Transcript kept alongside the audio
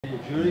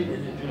Judy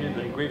have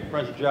been great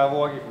friends with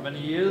Javawocky for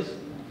many years,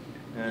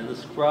 and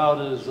this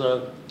crowd is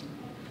a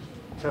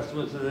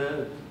testament to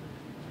their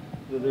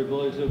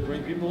ability to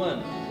bring people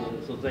in.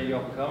 So thank you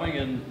all for coming,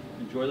 and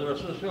enjoy the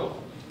rest of the show.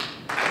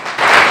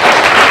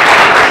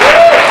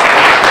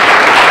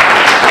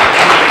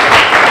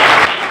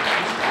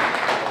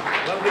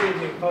 Well, good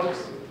evening,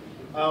 folks.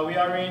 We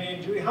are Randy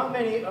and Judy. How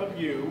many of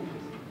you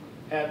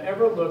have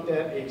ever looked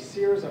at a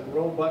Sears and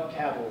Roebuck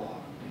catalog?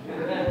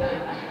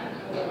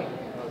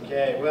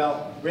 Okay,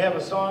 well, we have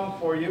a song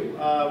for you.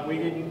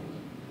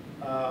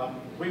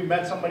 We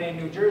met somebody in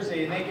New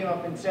Jersey, and they came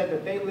up and said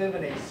that they live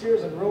in a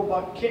Sears and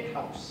Roebuck kit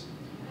house.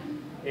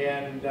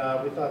 And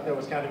we thought that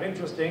was kind of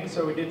interesting,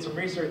 so we did some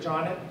research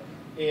on it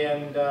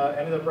and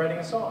ended up writing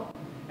a song.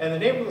 And the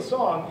name of the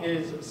song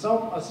is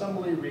Some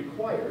Assembly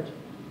Required.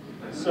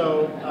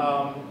 So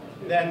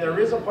then there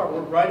is a part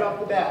where right off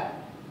the bat,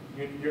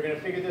 you're going to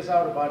figure this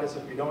out about us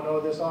if you don't know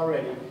this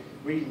already.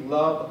 We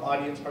love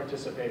audience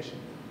participation.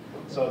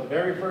 So the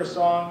very first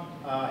song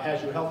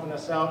has you helping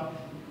us out.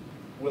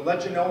 We'll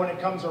let you know when it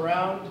comes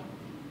around,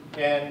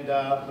 and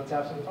let's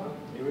have some fun.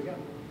 Here we go.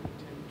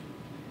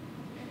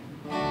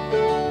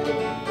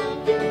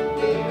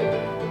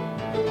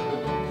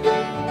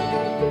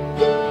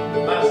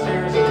 My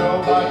Sears and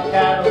Roebuck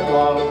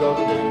catalog of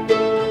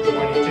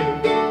 22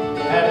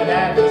 had an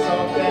ad for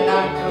something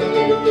I could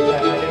use,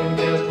 and I knew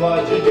just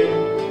what to do.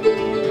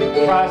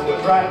 The price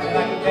was right, and I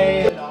could pay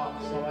it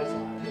off, so I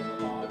signed the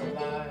bottom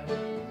line.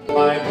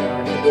 My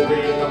American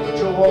dream number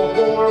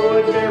 204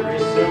 would very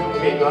soon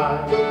be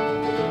mine.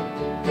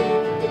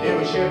 It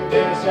was shipped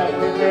in a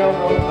separate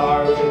railroad car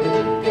to the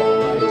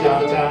depot right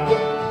downtown.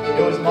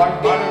 It was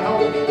marked Modern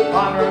Home,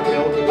 honor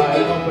built by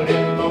an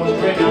opening most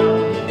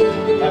renowned.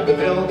 At the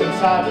building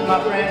site, my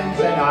friends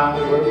and I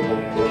were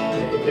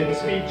making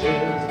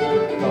speeches.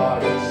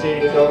 Thought it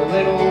seemed a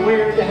little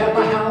weird to have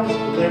my house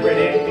delivered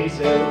in pieces.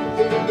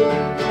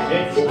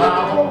 It's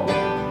my home,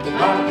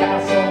 my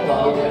castle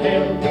on the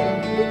hill.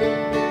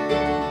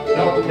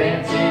 No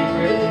fancy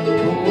brick,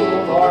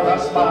 pool, or a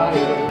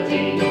spire.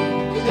 Tea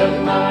to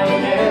my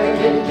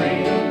American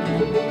dream.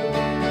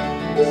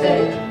 Say,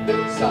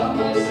 some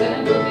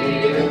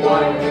assembly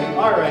required.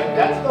 All right,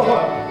 that's the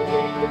hook.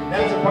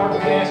 That's the part we're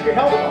going to ask your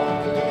help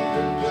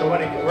on. So we're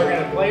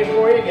going to play it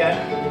for you again,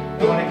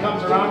 and when it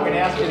comes around, we're going to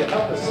ask you to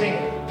help us sing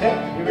it. Okay,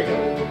 here we go.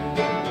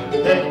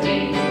 The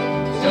tea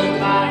to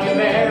my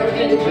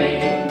American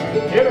dream.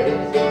 Here it is.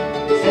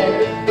 Say,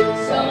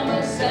 some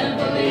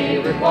assembly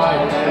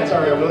required. That's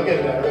all right, we'll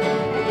get better.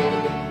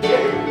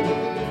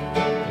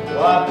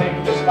 Well, I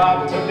picked the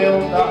spot to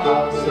build the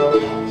house, so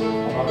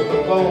on the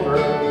clover.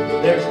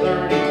 There's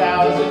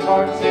 30,000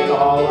 parts in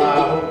all. I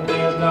hope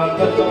there's none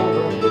left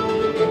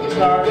over. We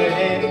started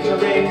in to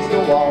raise the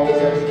walls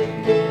as we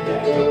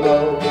began to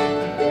blow.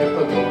 If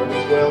the Lord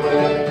is willing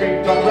and the creek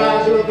don't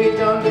rise, we'll be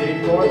done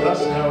before the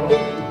snow.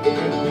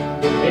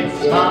 It's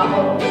my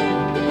home,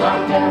 my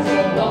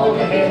castle on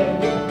the hill.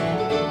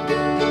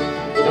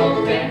 No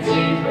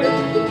fancy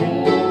brick,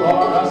 pool,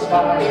 or a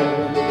spire.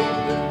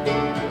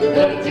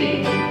 The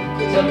tea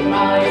to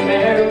my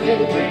American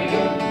dream.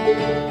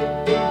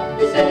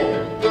 Said,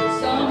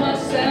 some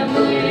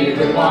assembly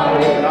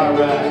required. All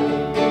right.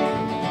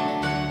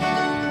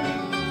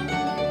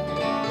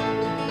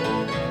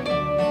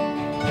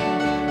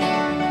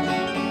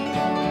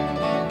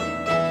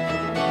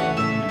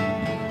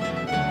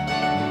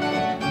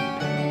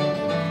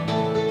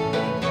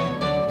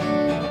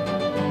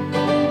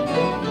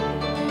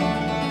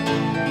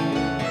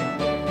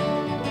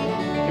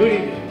 Good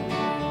evening.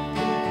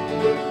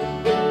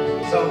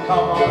 So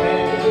come on in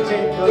and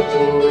take a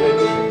tour.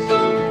 It's 6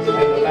 rooms and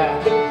the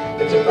bath.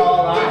 It took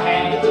all I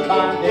had to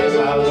buy this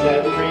house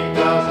at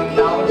 $3,000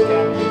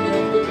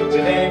 cash.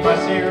 Today my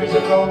Sears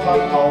and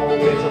Roebuck home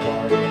is a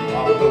bargain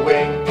on the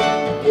way.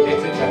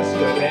 It's a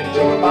testament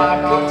to a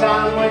bygone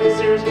time when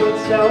Sears could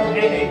sell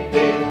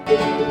anything.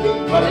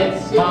 But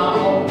it's my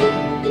home,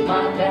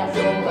 my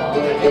castle on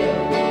the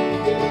hill.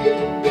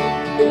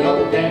 No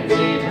fancy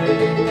brick,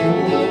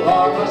 pool,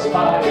 or a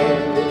spire.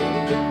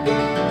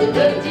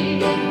 The tea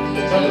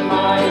to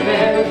my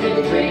American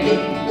dream.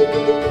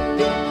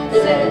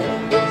 Said,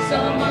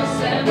 some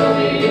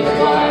assembly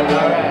required.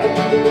 All right.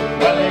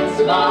 Well, it's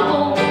my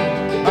home,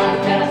 my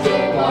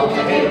castle on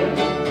the hill.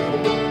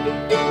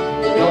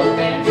 No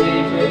fancy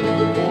brick,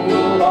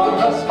 pool, or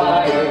a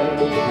spire.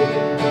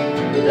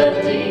 The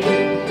tea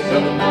to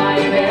my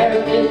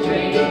American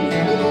dream.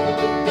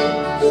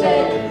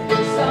 Said,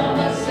 some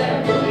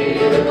assembly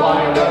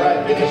required. All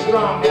right, finish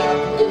strong now.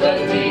 The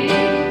tea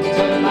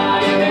to my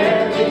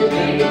American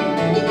dream.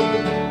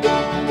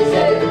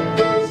 Said,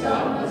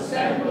 some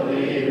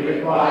assembly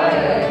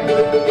required.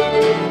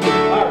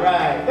 All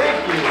right, thank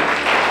you.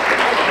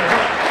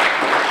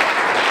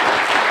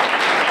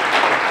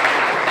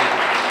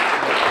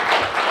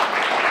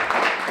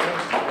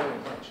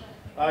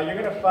 You're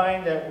going to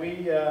find that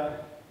we are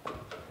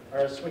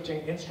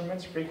switching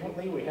instruments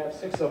frequently. We have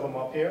 6 of them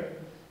up here.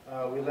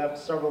 We left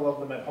several of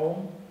them at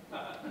home.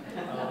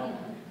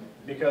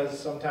 because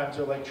sometimes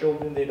they're like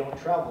children, they don't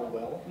travel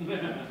well.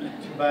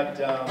 But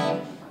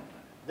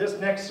this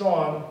next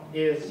song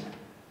is,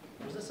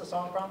 was this a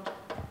song prompt?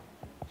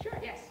 Sure,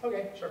 yes.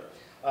 Okay, sure.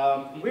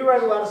 We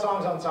write a lot of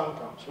songs on song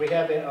prompts. We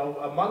have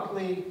a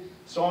monthly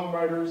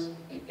songwriters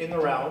in the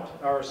round,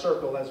 or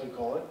circle as we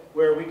call it,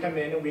 where we come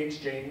in and we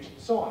exchange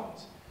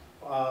songs,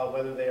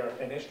 whether they are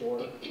finished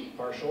or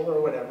partial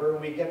or whatever.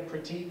 We get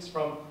critiques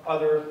from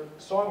other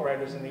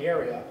songwriters in the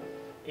area,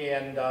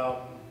 and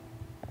a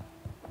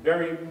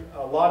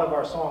lot of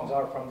our songs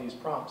are from these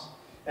prompts.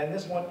 And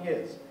this one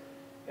is,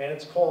 and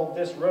it's called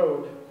This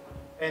Road,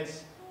 and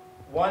it's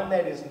one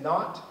that has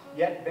not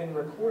yet been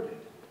recorded.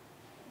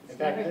 It's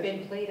never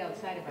been played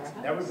outside of our house.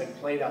 It's never been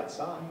played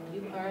outside.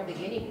 You are the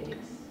guinea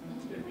pigs.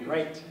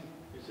 Right.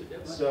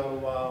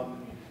 So,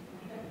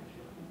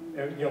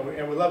 and, you know,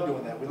 and we love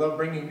doing that. We love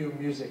bringing new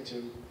music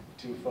to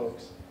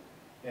folks.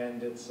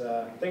 And it's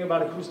the thing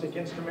about acoustic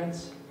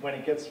instruments, when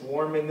it gets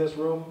warm in this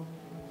room,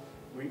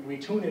 we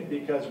tune it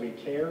because we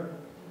care.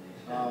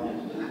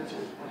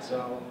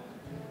 So,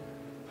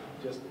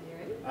 just,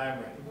 I'm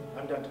ready.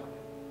 I'm done talking.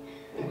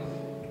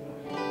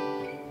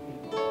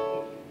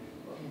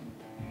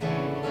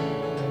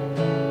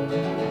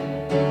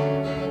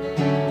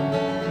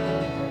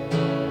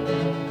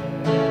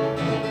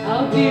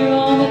 Out here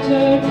on the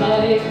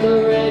turnpike,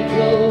 the red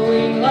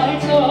glowing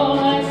lights are all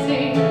I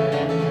see.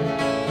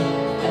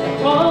 And I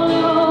crawl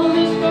along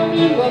this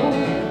broken road,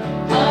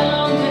 I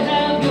long to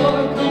have your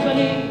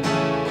company.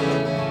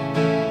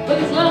 But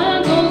this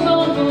line goes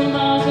on for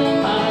miles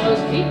and miles,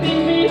 keeping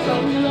me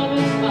from your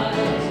loving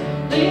smiles.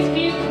 Please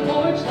keep the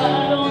porch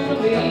light on for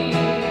me.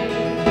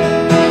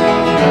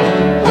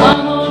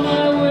 I'm on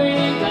my way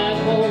back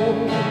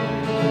home.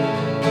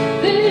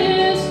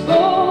 This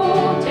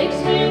road takes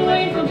me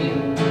away from you,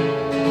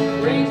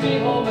 brings me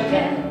home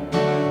again.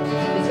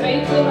 It's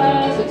faithful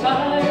as a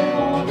tide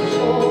upon the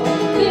shore.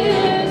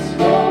 This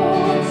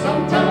road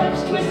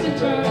sometimes twists and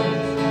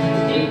turns,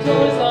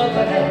 detours up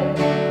ahead.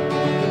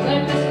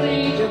 Let this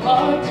lead your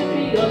heart to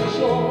be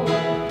unsure.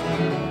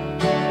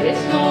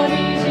 It's not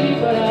easy,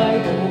 but I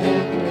hope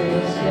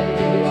we'll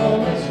stay on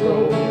this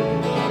road.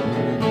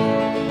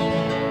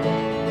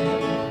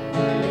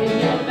 When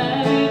you're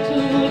married to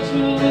a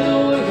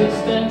troubadour who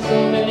spent so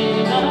many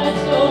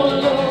nights all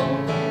alone,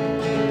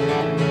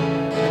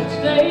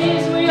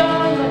 days we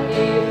are lucky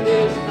if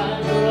there's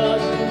time for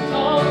us to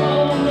talk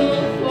on the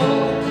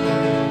phone.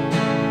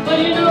 But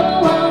you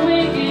know I'll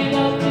make it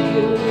up to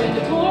you when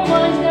the tour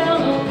winds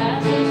down, no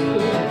passes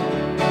through.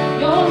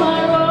 You're my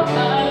rock,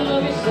 I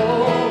love you so.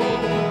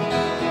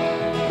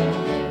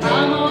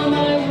 I'm on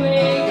my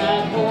way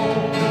back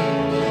home.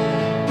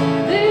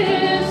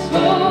 This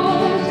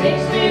road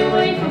takes me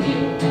away from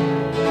you,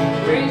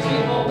 brings me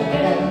home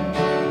again.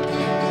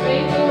 It's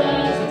faithful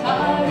as a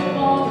tide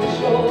upon the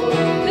shore.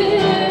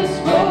 This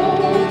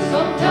road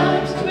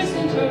sometimes twists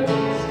and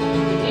turns,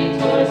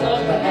 detours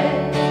up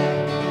ahead.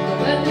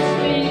 Don't let this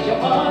lead your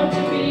heart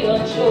to be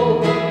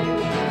unsure.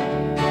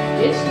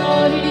 It's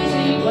not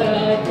easy, but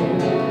I hope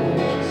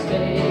we'll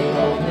stay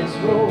on this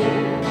road.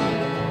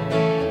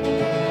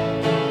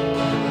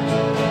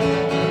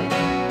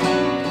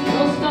 No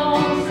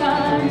stop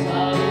signs,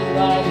 I'll be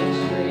riding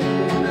straight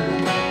through.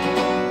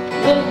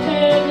 The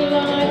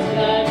headlights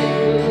guide me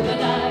through the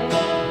night.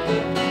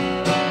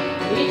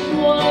 Each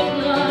white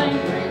line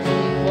brings me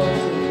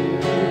closer to you,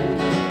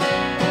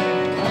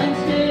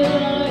 until I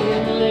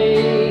am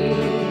laid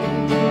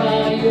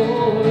by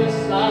your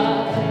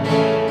side.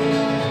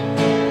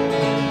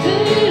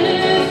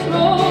 This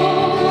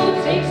road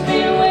takes me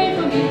away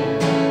from you,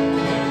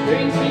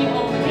 brings me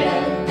home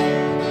again.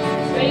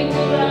 It's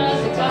faithful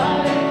as a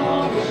tide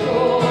on the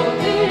shore.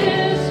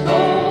 This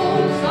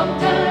road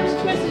sometimes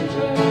twists and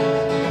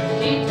turns,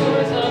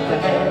 detours up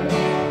ahead.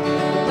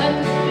 Let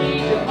this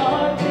lead your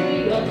heart to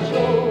be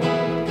unsure.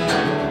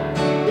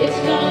 It's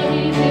not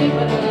easy,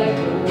 but I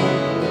hope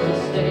we'll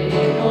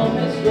stay on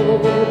this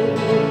road.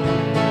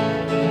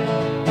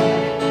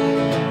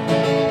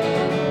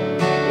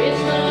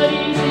 It's not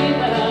easy,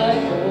 but I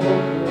hope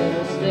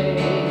we'll stay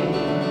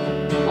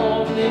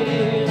on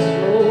this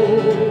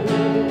road.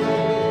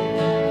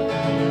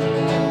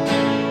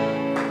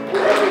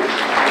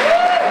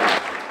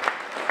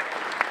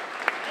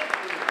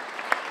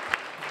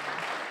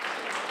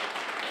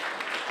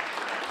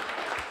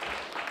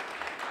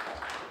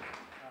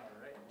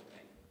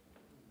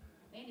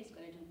 Andy's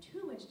going to do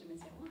 2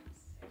 instruments at once.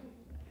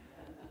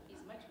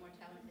 He's much more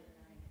talented than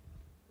I am.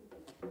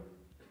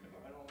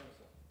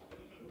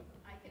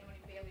 I can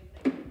only barely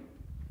play.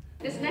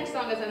 This next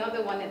song is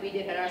another one that we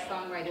did at our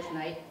songwriters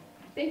night.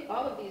 I think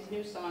all of these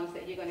new songs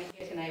that you're going to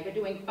hear tonight, we're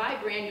doing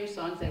 5 brand new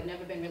songs that have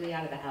never been really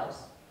out of the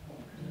house.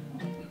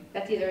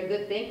 That's either a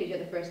good thing because you're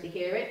the first to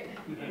hear it,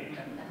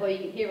 or you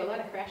can hear a lot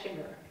of crash and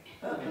burn.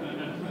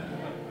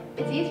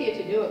 It's easier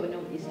to do it when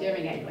nobody's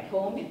staring at you at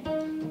home,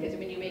 because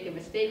when you make a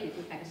mistake, you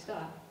can kind of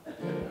stop.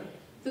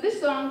 So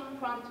this song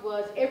prompt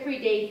was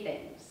Everyday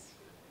Things.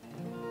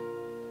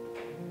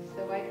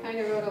 So I kind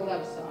of wrote a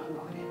love song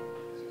on it,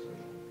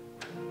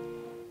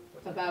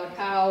 about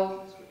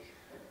how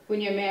when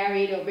you're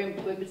married or been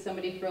with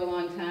somebody for a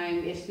long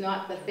time, it's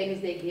not the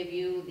things they give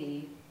you,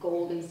 the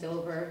gold and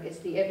silver, it's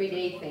the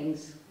everyday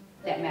things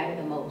that matter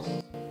the most.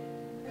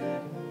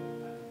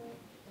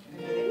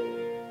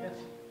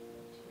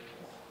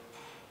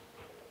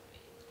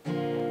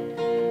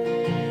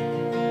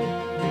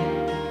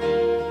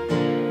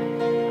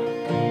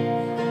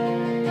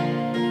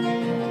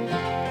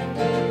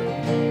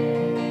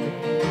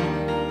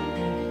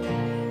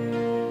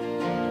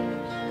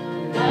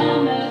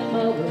 I'm at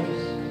my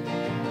worst.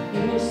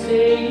 You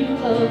say you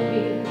love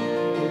me.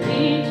 You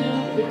need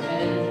to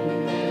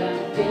pretend that I'm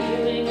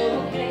feeling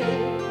okay.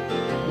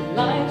 When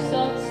life's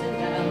ups and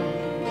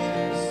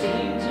downs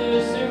seem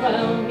to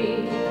surround me.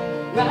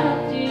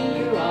 Wrapped in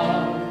your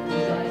arms, I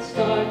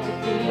start to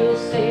feel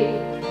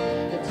safe.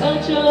 The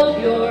touch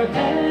of your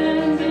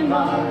hands in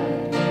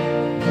mine.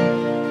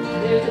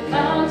 There's the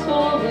clouds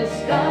from the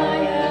sky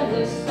and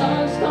the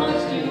sun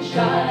starts to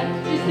shine.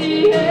 It's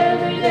the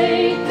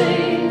everyday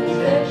things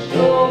that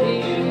show me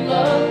you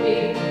love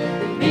me.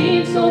 They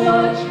mean so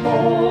much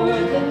more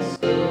than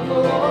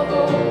silver or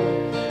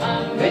gold.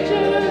 I'm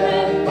richer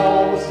than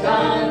most.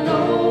 I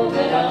know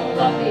that I'm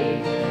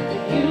lucky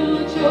that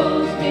you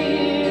chose me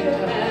to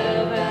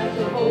have and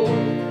to hold.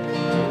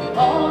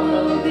 All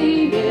of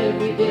the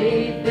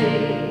everyday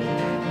things.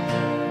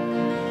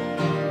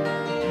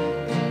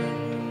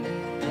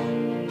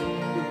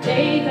 The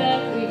day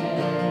that we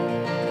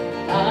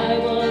met, I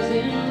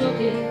wasn't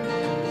looking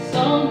for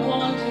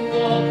someone to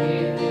walk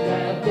in,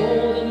 grab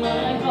hold of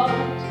my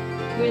heart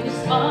with a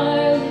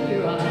smile in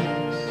your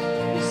eyes.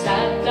 You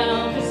sat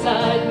down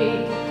beside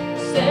me,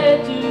 said,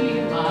 do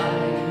you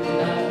mind?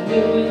 I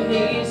knew in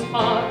these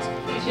parts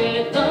we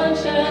shared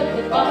lunch at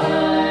the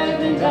Five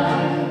and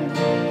Dime.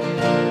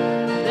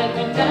 Then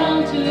went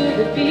down to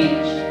the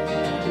beach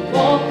to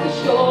walk the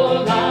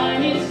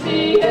shoreline. It's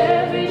the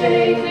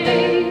everyday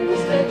things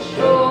that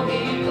show me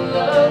you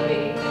love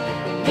me. It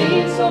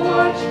means so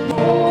much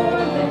more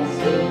than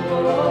silver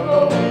or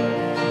gold.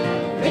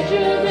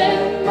 Richer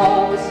than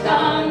most, I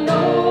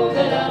know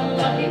that I'm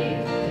lucky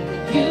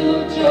that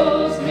you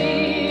chose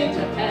me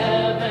to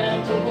have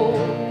and to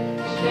hold.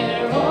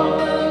 Share all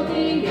of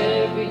the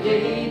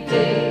everyday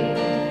things.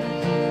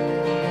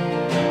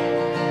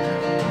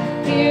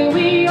 Here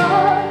we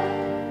are,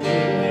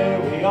 Here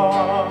we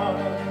are,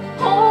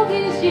 all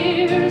these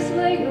years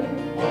later.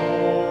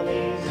 all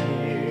these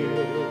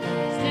years.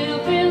 Still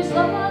feels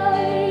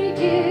like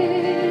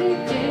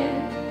it did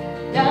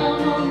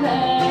down on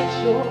that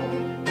shore.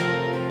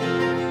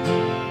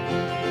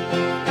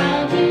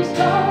 Counting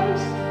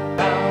stars,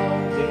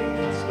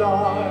 Counting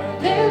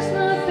stars, there's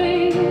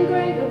nothing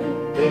greater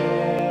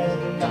there's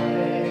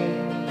nothing.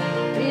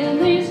 in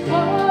these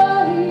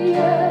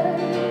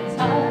quiet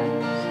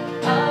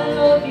times. I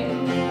love you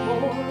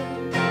more.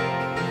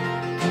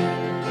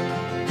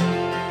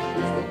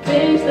 It's the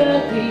things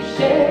that we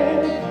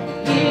share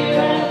year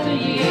after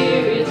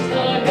year. It's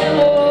the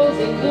hellos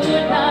and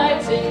good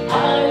nights and I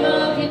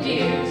love you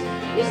dears.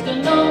 It's the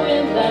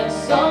knowing that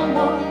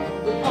someone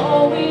will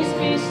always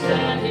be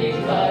standing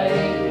right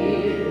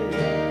here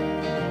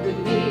with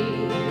me.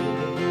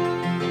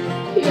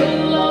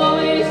 You'll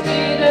always be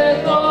there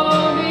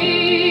for me.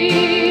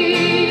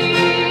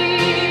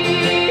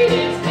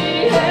 It's the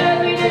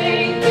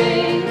everyday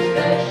things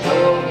that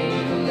show me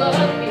you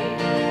love me. It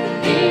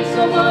means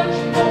so much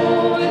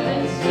more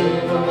than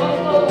silver or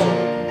gold.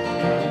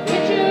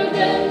 Richer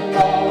than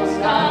most,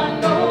 I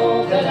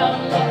know that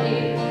I'm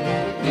lucky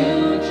that you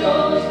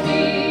chose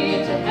me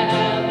to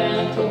have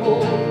and to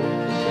hold.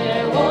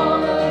 Share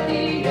all of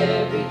the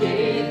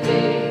everyday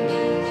things.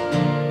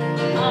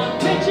 I'm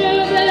richer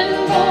than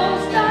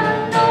most, I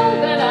know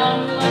that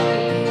I'm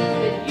lucky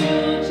that you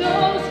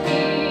chose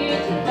me to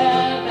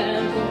have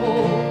and to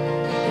hold.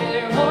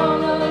 Share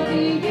all of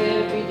the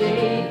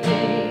everyday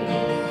things.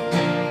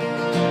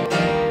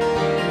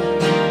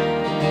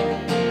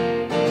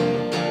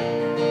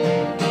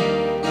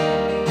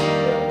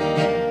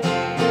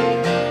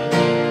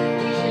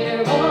 We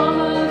share all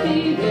of the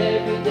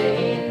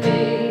everyday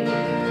things.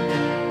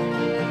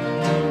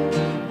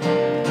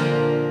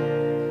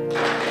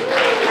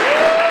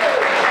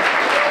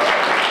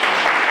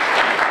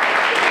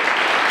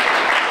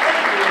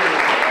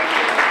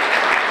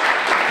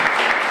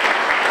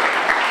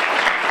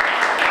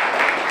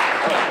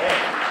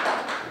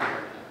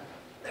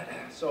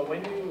 So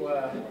when you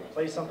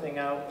play something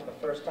out the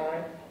first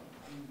time,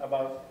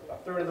 about a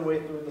third of the way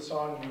through the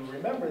song, you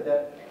remember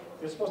that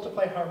you're supposed to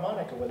play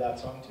harmonica with that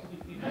song too.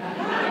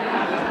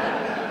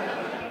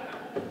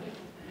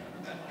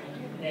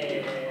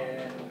 And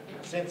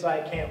since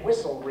I can't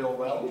whistle real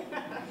well,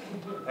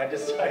 I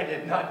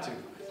decided not to.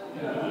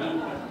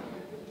 Not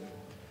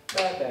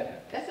bad.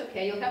 That's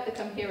okay, you'll have to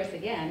come hear us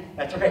again.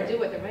 That's and right. we'll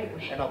do it the right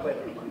way. And I'll play the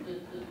harmonica.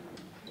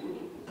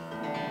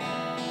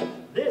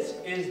 This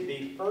is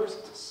the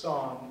first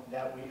song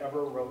that we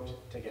ever wrote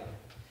together.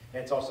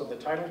 And it's also the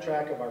title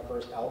track of our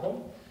first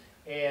album.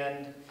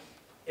 And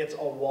it's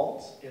a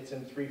waltz. It's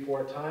in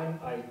 3/4 time.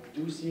 I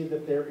do see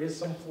that there is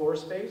some floor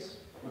space.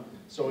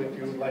 So if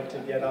you would like to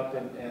get up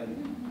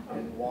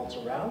and waltz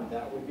around,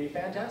 that would be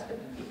fantastic.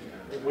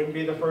 It wouldn't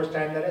be the first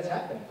time that it's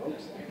happened,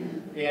 folks.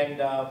 And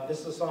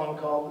this is a song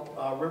called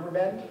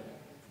Riverbend.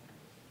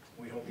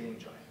 We hope you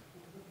enjoy.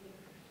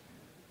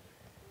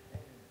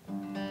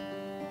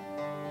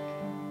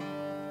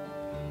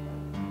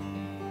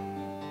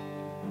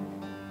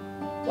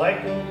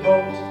 Like a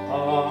boat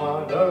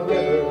on a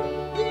river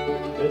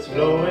that's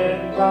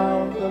flowing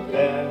round the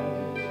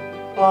bend,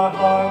 our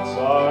hearts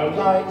are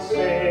like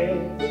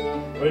sails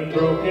when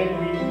broken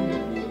we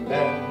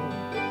mend.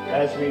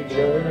 As we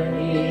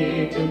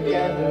journey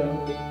together,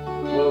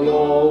 we'll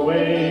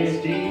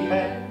always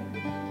depend,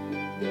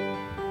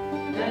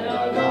 and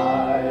our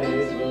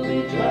lives will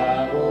be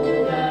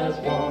traveled as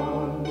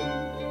one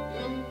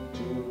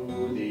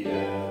to the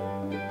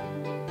end.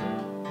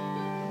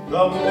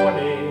 The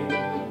morning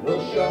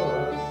will show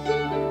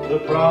us the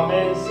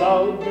promise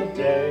of the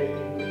day.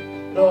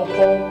 The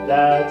hope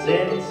that's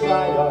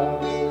inside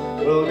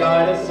us will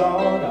guide us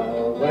on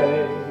our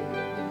way.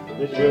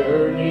 The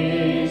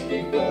journeys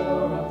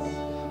before us,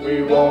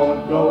 we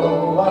won't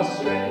go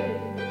astray.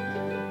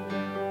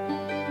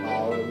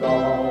 Our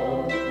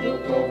Lord will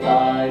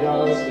provide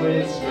us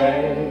with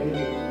strength,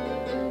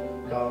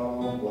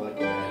 come what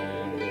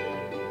may.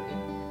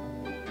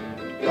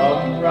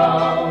 Come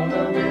round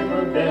the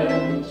river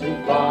bend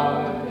to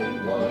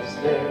find what's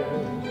there.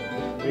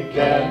 We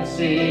can't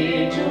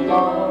see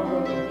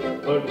tomorrow,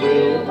 but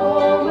we'll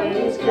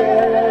always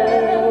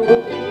care.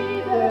 We'll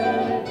be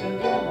there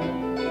together,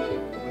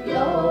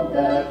 love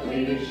that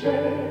we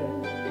share.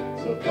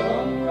 So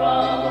come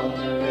round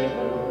the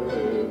river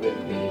with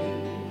me.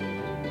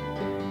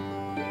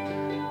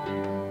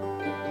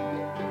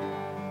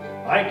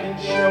 I can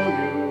show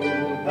you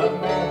the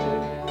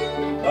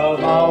magic of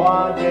how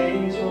our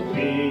days will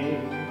be.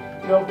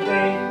 Your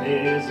faith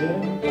is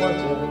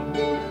important,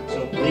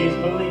 so please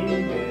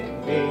believe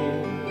in me.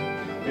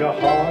 Your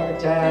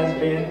heart has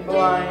been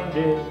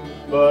blinded,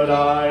 but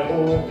I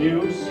hope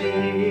you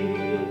see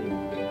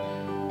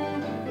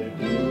that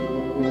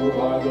you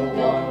are the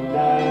one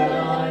that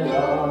I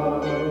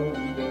love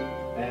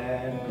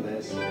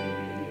endlessly.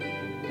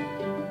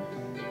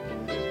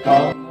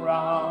 Come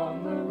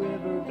round the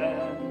river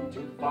bend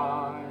to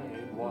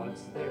find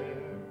what's there.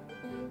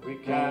 We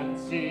can't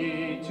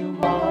see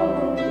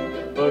tomorrow,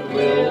 but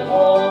we'll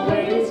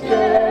always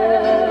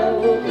care.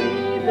 We'll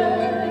be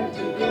there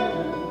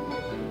together,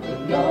 the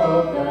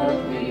love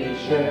that we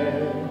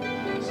share.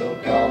 So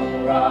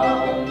come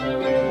round the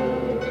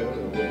river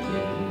with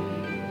me.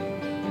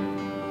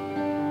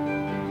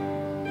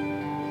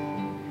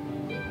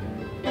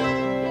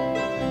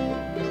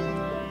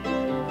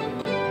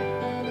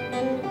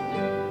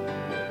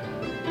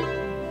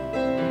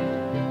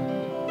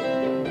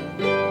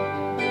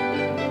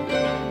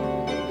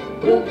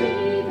 We'll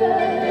be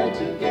there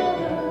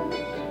together,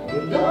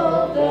 the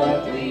love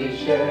that we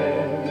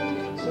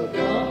share. So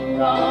come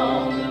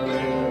round the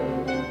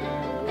river,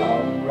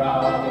 come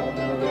round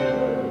the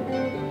river,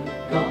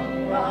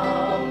 come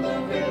round the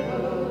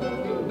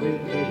river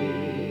with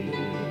me.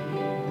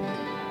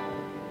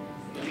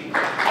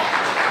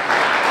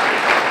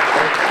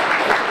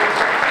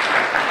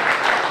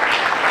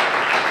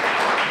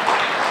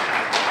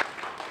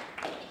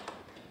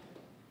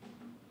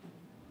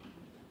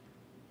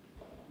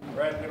 All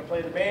right, I'm going to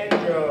play the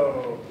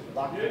banjo.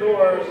 Lock the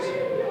doors.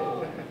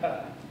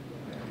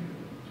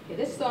 Okay,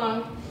 this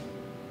song,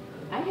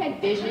 I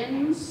had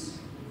visions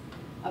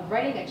of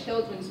writing a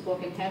children's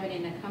book and having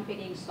an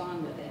accompanying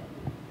song with it.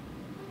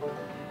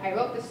 I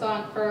wrote the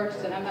song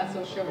first, and I'm not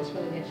so sure it's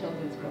really a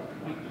children's book.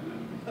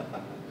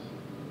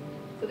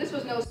 So this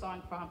was no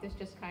song prompt. This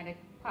just kind of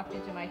popped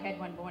into my head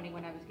one morning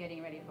when I was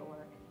getting ready for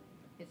work.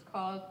 It's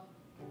called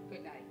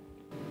Good Night.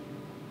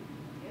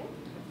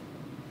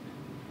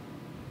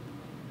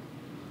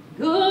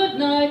 Good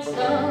night,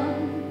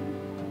 son.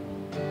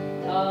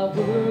 Our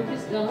work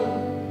is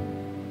done.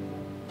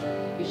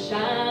 You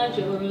shined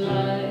your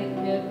light,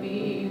 kept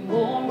me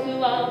warm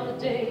throughout the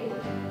day.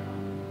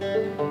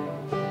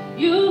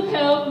 You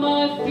helped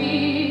my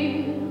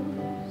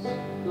fears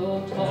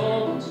grow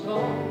tall and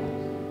strong.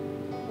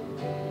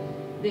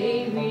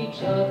 They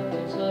reach up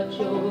to touch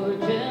your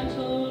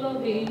gentle,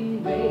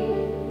 loving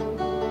ray.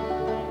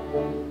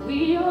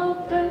 We are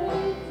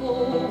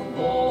thankful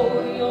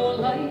for your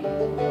light.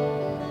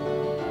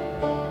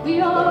 We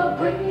are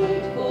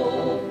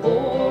grateful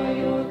for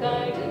your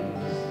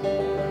guidance.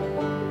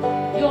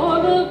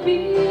 You're the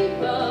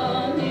beacon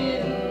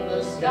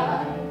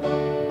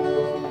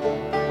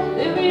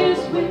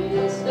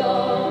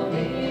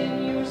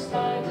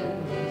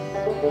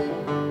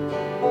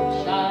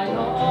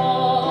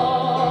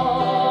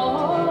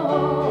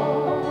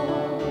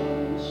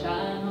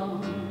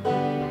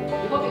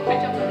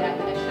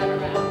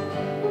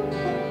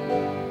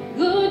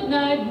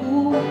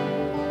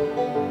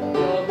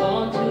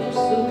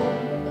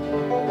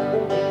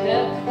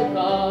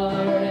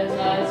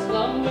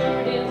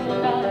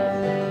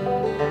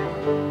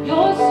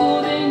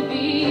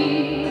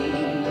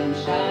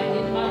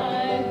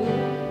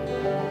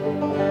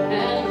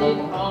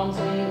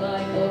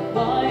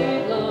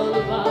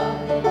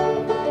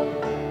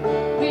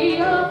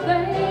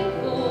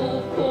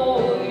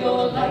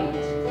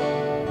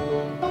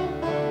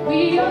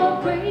We are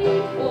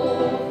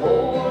grateful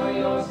for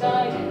your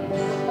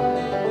guidance.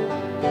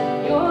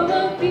 You're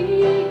the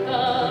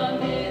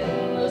beacon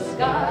in the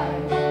sky.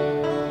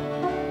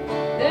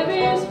 There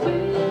is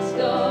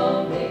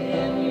wisdom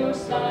in your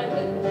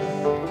silence.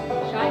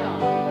 Shine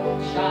on,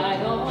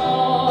 shine on,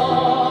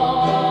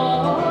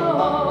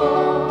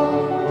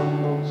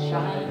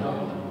 shine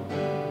on.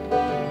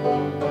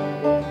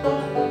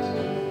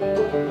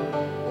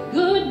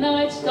 Good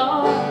night,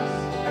 stars,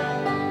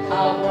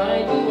 how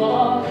bright you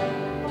are.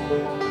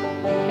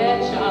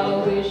 Catch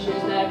our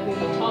wishes that we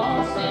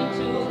toss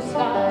into the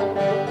sky.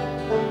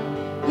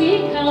 We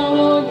count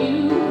on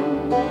you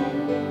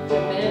to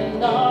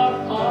mend our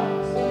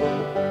hearts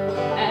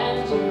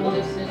and to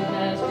listen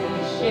as we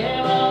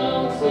share our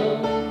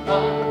lonesome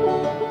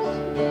cries.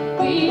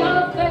 We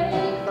are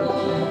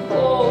thankful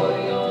for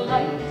your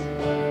light.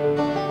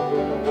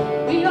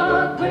 We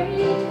are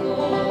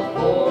grateful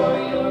for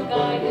your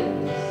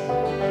guidance.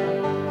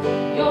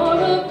 You're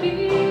a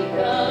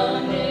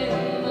beacon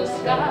in the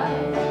sky.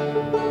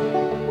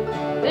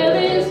 There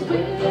is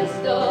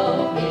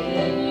wisdom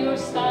in your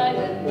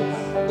silence.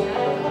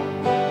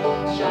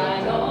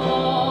 Shine on, shine on.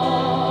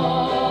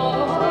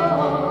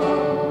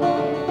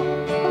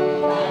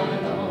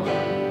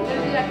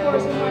 Let's do that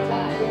chorus one more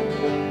time.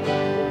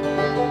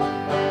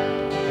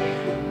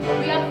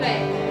 We are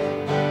thankful.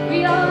 We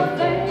are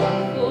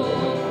thankful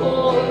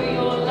for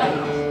your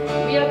light.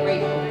 We are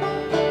grateful.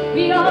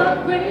 We are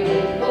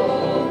grateful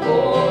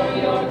for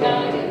your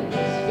guidance.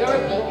 You're a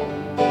beacon.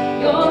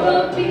 You're a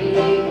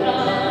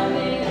beacon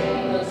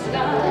in the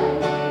sky.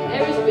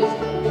 There is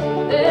wisdom.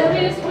 There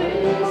is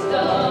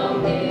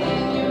wisdom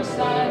in your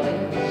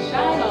silence.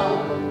 Shine on,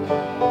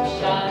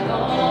 shine on.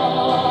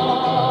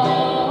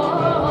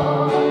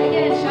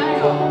 Again,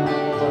 shine on.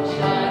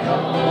 Shine on,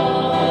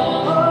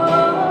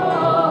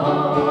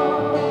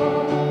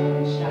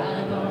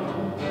 shine on.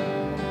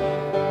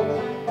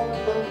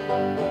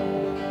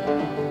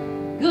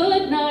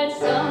 Good night,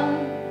 sun.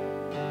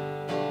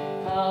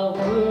 Our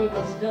work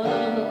is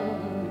done.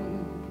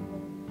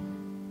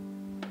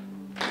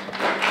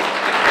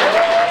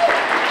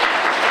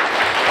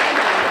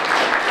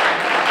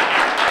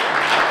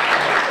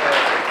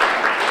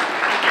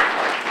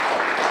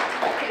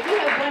 Okay, we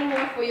have one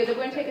more for you. We're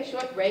going to take a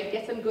short break,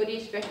 get some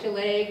goodies, stretch your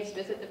legs,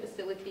 visit the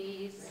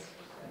facilities.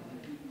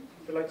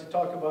 If you'd like to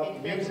talk about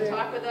And if you music,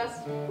 talk with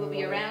us, we'll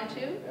be around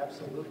too.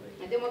 absolutely.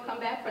 And then we'll come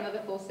back for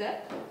another full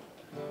set.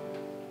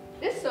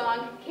 This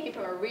song came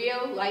from a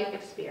real life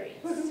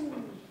experience.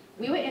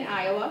 We were in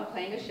Iowa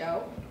playing a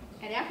show,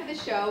 and after the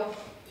show,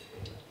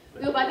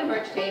 we were by the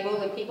merch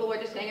table, and people were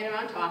just hanging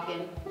around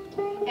talking.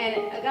 And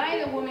a guy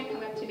and a woman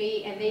come up to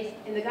me, and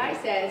the guy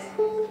says,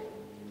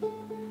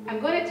 "I'm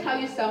going to tell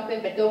you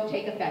something, but don't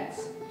take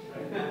offense."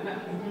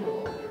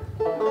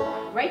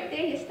 Right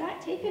there, you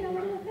start taking a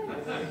little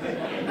offense.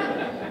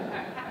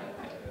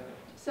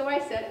 So I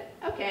said,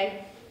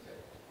 "Okay,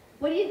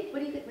 what do you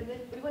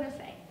want to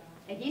say?"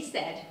 And he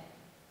said,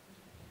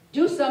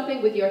 "Do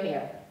something with your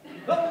hair."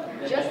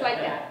 Just like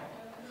that.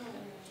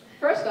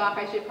 First off,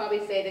 I should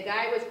probably say the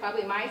guy was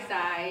probably my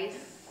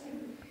size.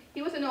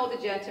 He was an older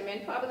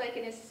gentleman, probably like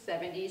in his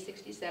 70s,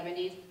 60s,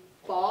 70s,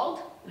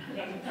 bald,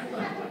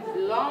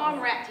 long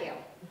rat tail.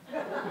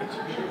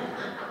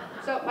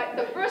 So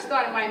the first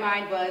thought in my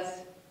mind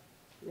was,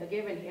 you're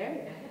giving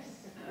hair?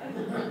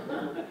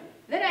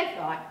 Then I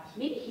thought,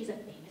 maybe he's a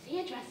famous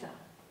hairdresser.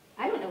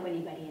 I don't know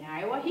anybody in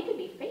Iowa. He could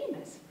be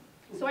famous.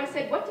 So I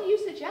said, "What do you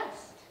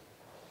suggest?"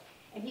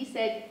 And he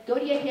said, "Go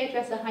to your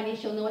hairdresser, honey.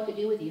 She'll know what to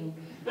do with you."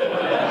 Yep,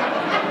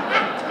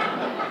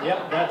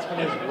 that's when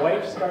his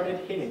wife started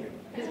hitting him.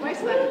 His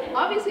wife's like,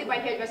 obviously my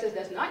hairdresser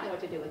does not know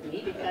what to do with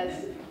me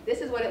because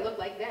this is what it looked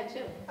like then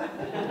too.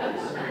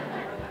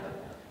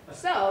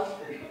 So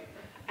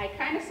I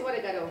kind of sort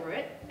of got over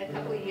it a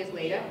couple of years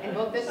later and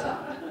wrote this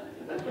song.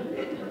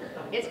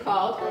 It's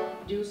called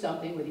 "Do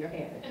Something with Your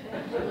Hair."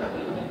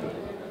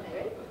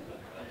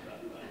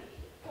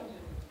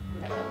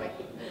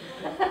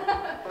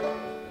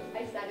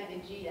 I started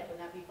in G, that would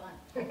not be fun.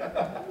 1,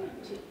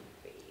 2,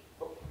 3,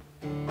 4.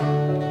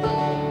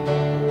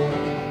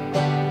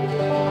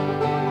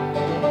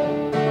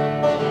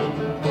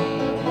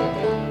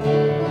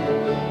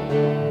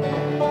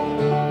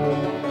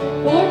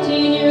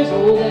 14 years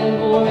old and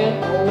more at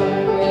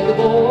home with the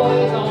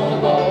boys on the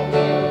ball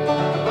field.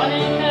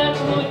 Running catch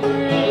would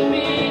bring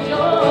me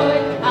joy.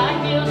 High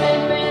heels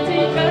and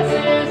fancy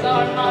dresses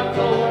are not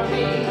for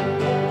me.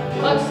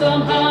 But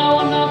somehow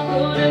I'm not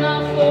good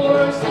enough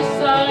for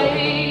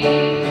society.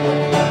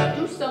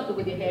 Do something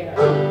with your hair.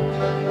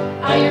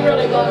 Are you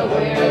really gonna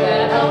wear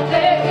that out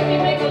there? If you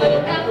make a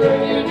little effort,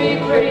 you'd be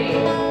pretty.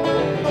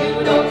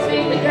 You don't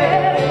seem to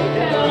care. You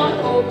cannot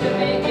hope to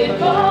make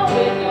it all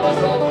when you're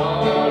so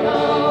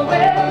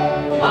unaware.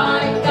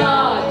 My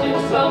God, do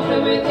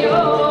something with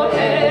your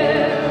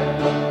hair.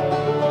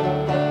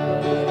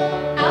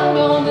 Out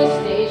on the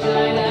stage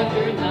night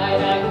after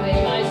night, I play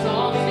my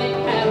songs, they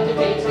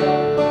captivate so.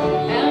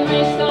 And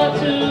they start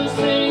to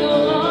sing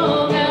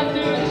along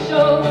after the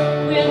show.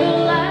 When the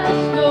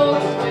last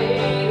notes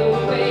fade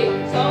away,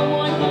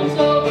 someone comes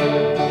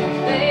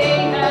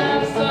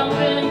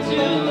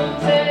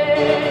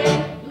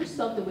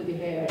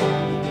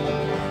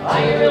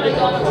really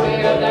gonna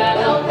wear that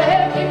out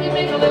there. If you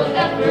make a little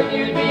effort,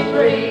 you'd be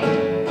free.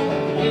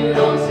 You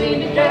don't seem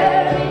to care.